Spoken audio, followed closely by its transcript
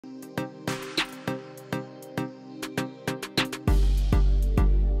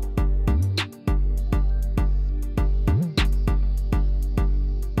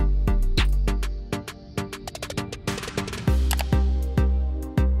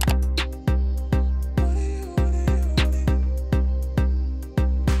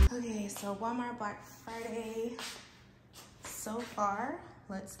Black Friday so far.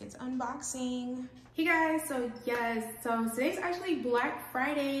 Let's get to unboxing. Hey guys, so today's actually Black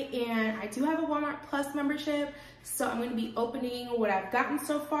Friday and I do have a Walmart Plus membership, so I'm going to be opening what I've gotten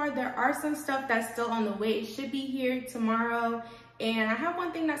so far. There are some stuff that's still on the way. It should be here tomorrow, and I have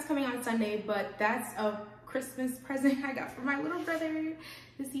one thing that's coming on Sunday, but that's a Christmas present I got for my little brother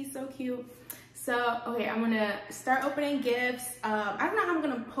because he's so cute. So, okay, I'm gonna start opening gifts. I don't know how I'm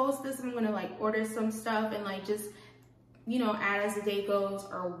gonna post this. I'm gonna like order some stuff and like just, you know, add as the day goes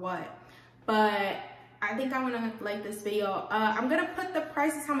or what. But I think I wanna like this video. I'm gonna put the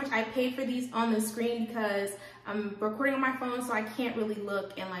prices, how much I paid for these on the screen because I'm recording on my phone, so I can't really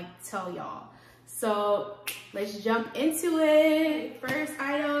look and like tell y'all. So let's jump into it. First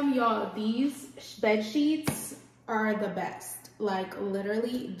item, y'all, these bed sheets are the best. Like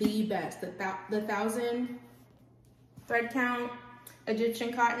literally the best. The 1,000 thread count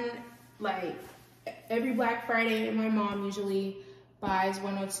Egyptian cotton. Like every Black Friday, my mom usually buys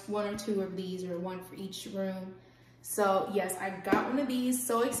one or two of these, or one for each room. So yes, I got one of these.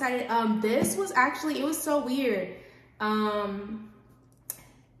 So excited. This was actually, it was so weird.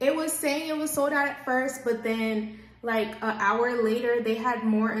 It was saying it was sold out at first, but then like an hour later, they had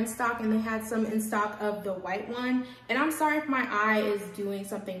more in stock, and they had some in stock of the white one. And I'm sorry if my eye is doing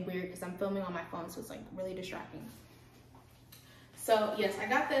something weird because I'm filming on my phone, so it's like really distracting. So yes, I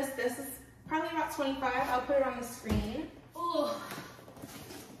got this. This is probably about 25. I'll put it on the screen. Ooh.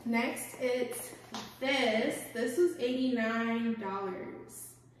 Next, it's this. This was $89.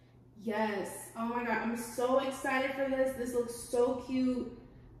 Yes. Oh my God, I'm so excited for this. This looks so cute.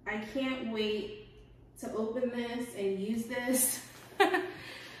 I can't wait to open this and use this.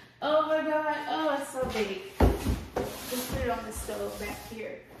 Oh my God, oh, it's so big. Just put it on the stove back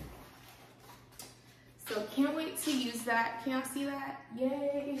here. So can't wait to use that. Can y'all see that?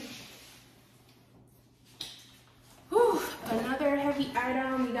 Yay. Whew, another heavy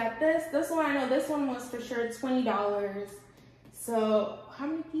item. We got this. This one, I know this one was for sure $20. So how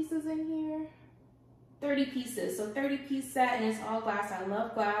many pieces in here? 30 pieces. So 30-piece set, and it's all glass. I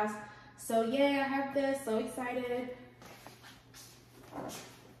love glass. So yeah, I have this, so excited.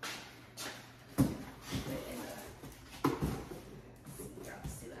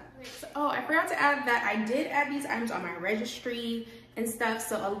 Oh, I forgot to add that I did add these items on my registry and stuff.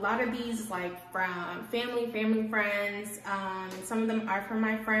 So a lot of these like from family friends. Some of them are from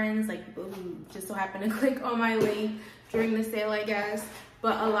my friends, like people who just so happen to click on my link during the sale, I guess.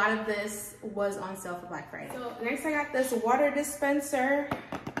 But a lot of this was on sale for Black Friday. So next I got this water dispenser.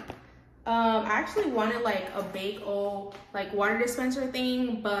 I actually wanted like a big old like water dispenser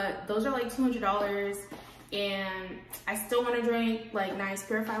thing, but those are like $200, and I still want to drink like nice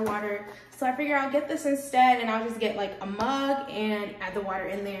purified water. So I figure I'll get this instead, and I'll just get like a mug and add the water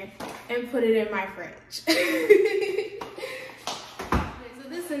in there and put it in my fridge. Okay, so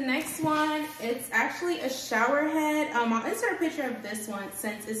this is the next one. It's actually a shower head. I'll insert a picture of this one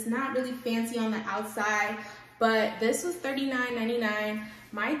since it's not really fancy on the outside, but this was $39.99.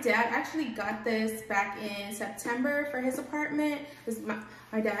 My dad actually got this back in September for his apartment.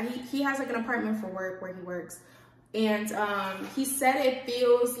 My dad, he has like an apartment for work where he works. And he said it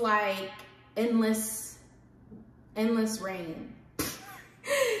feels like endless rain.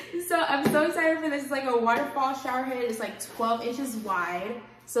 So I'm so excited for this. It's like a waterfall shower head. It's like 12 inches wide.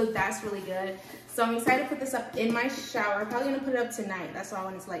 So that's really good. So I'm excited to put this up in my shower. Probably gonna put it up tonight. That's why I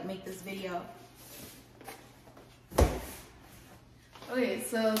wanted to like make this video. Okay,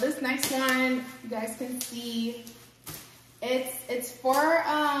 so this next one, you guys can see, it's for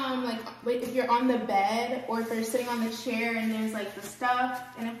like if you're on the bed or if you're sitting on the chair and there's like the stuff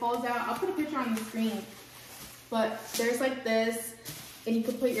and it folds out. I'll put a picture on the screen, but there's like this, and you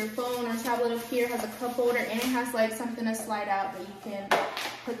can put your phone or tablet up here. It has a cup holder, and it has like something to slide out that you can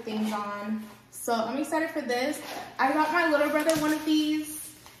put things on. So I'm excited for this. I got my little brother one of these.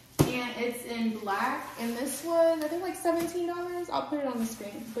 And it's in black, and this was I think like $17. I'll put it on the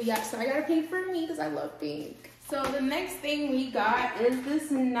screen. But yeah, so I got a pink for me because I love pink. So the next thing we got is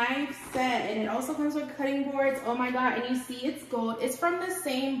this knife set, and it also comes with cutting boards. Oh my God, and you see it's gold. It's from the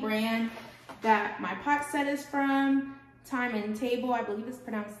same brand that my pot set is from, Time and Table. I believe it's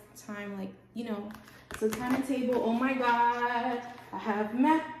pronounced time, like, you know. So Time and Table. Oh my God, I have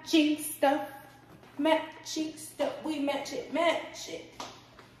matching stuff. Matching stuff. We match it, match it.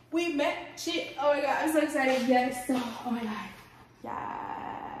 We match it. Oh my God, I'm so excited. Yes. Oh my God.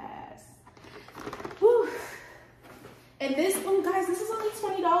 Yes. Whew. And this, oh guys, this is only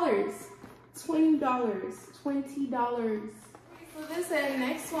 $20. $20. So this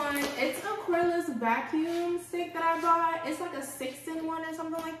next one, it's a cordless vacuum stick that I bought. It's like a 6-in-1 or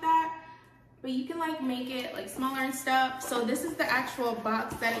something like that. but you can like make it like smaller and stuff. So this is the actual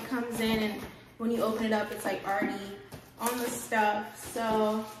box that it comes in, and when you open it up, it's like already on the stuff.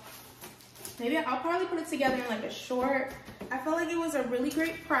 So maybe I'll probably put it together in like a short. I felt like it was a really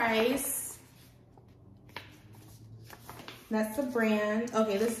great price. That's the brand.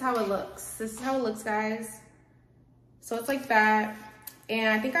 Okay, this is how it looks. This is how it looks, guys. So it's like that. And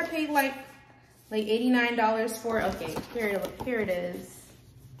I think I paid like $89 for it. Okay, here it is.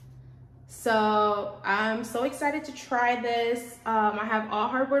 So I'm so excited to try this. I have all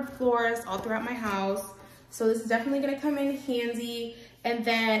hardwood floors all throughout my house. So this is definitely gonna come in handy. And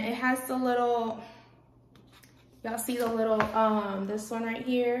then it has the little, y'all see the little, this one right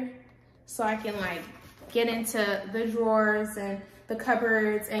here? So I can like get into the drawers and the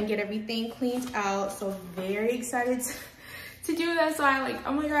cupboards and get everything cleaned out. So very excited to do that. So I like,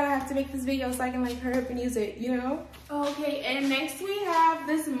 oh my God, I have to make this video so I can like hurry up and use it, you know? Okay, and next we have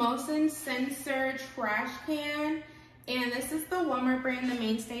this motion sensor trash can. And this is the WalMart brand, the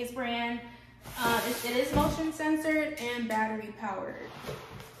Mainstays brand. It is motion censored and battery powered.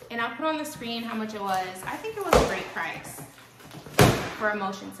 And I'll put on the screen how much it was. I think it was a great price for a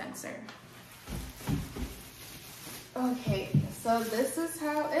motion sensor. Okay, so this is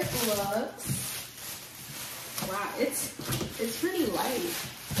how it looks. Wow, it's pretty light.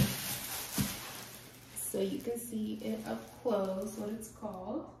 So you can see it up close, what it's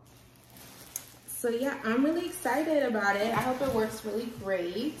called. So yeah, I'm really excited about it. I hope it works really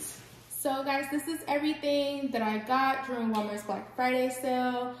great. So guys, this is everything that I got during Walmart's Black Friday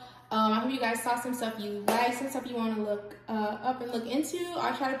sale. I hope you guys saw some stuff you like, some stuff you want to look up and look into.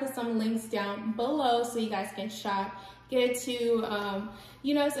 I'll try to put some links down below so you guys can shop, get it to,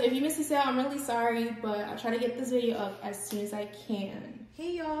 you know, so if you missed the sale, I'm really sorry, but I'll try to get this video up as soon as I can.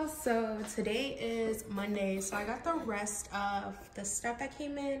 Hey y'all, so today is Monday, so I got the rest of the stuff that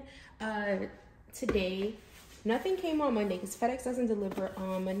came in today. Nothing came on Monday because FedEx doesn't deliver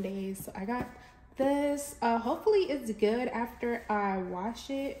on Mondays. So I got this. Hopefully it's good after I wash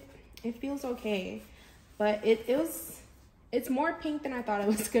it. It feels okay, but it's more pink than I thought it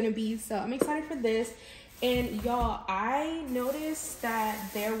was gonna be. So I'm excited for this. And y'all, I noticed that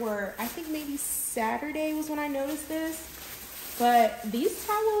there were, I think maybe Saturday was when I noticed this, but these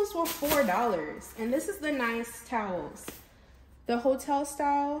towels were $4. And this is the nice towels, the hotel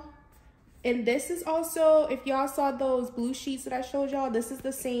style. And this is also, if y'all saw those blue sheets that I showed y'all, this is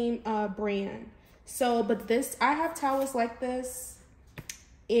the same brand. So, but this, I have towels like this,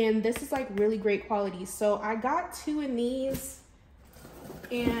 and this is like really great quality. So I got 2 in these,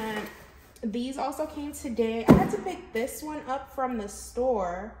 and these also came today. I had to pick this one up from the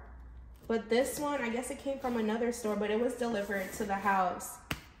store, but this one, I guess it came from another store, but it was delivered to the house.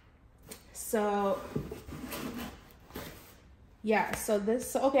 So yeah, so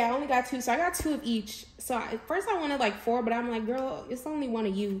this, okay, I only got 2, so I got 2 of each. So at first I wanted like 4, but I'm like, girl, it's only one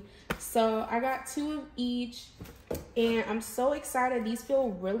of you. So I got 2 of each, and I'm so excited. These feel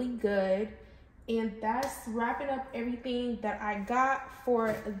really good. And that's wrapping up everything that I got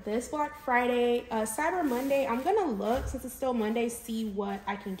for this Black Friday. Cyber Monday, I'm gonna look, since it's still Monday, see what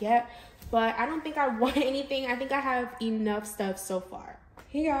I can get. But I don't think I want anything. I think I have enough stuff so far.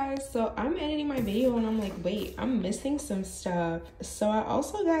 Hey guys, so I'm editing my video and I'm like, wait, I'm missing some stuff. So I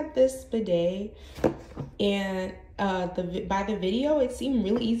also got this bidet, and by the video it seemed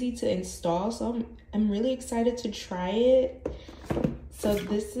really easy to install, so I'm really excited to try it. So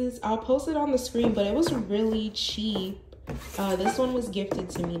this is, I'll post it on the screen, but it was really cheap. This one was gifted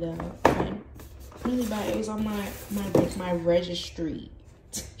to me though. I really bad. It was on my registry.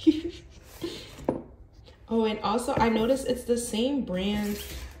 Oh, and also I noticed it's the same brand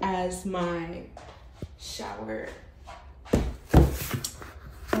as my shower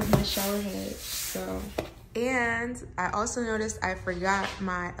head. So, and I also noticed I forgot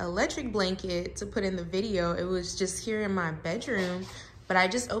my electric blanket to put in the video. It was just here in my bedroom, but I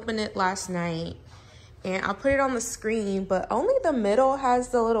just opened it last night, and I'll put it on the screen, but only the middle has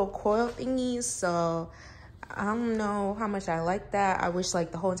the little coil thingies. So I don't know how much I like that. I wish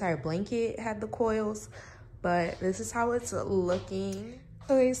like the whole entire blanket had the coils. But this is how it's looking.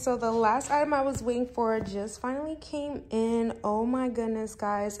 Okay, so the last item I was waiting for just finally came in. Oh my goodness,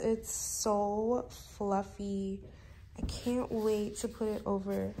 guys. It's so fluffy. I can't wait to put it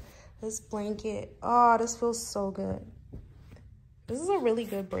over this blanket. Oh, this feels so good. This is a really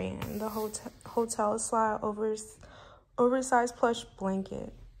good brand. The Hotel Style oversized plush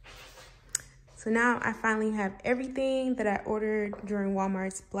blanket. So now I finally have everything that I ordered during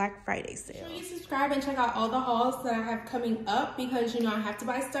Walmart's Black Friday sale. Make sure you subscribe and check out all the hauls that I have coming up because, you know, I have to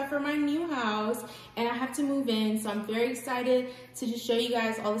buy stuff for my new house and I have to move in. So I'm very excited to just show you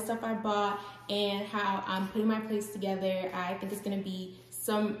guys all the stuff I bought and how I'm putting my place together. I think it's going to be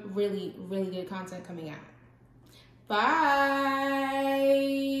some really, really good content coming out. Bye.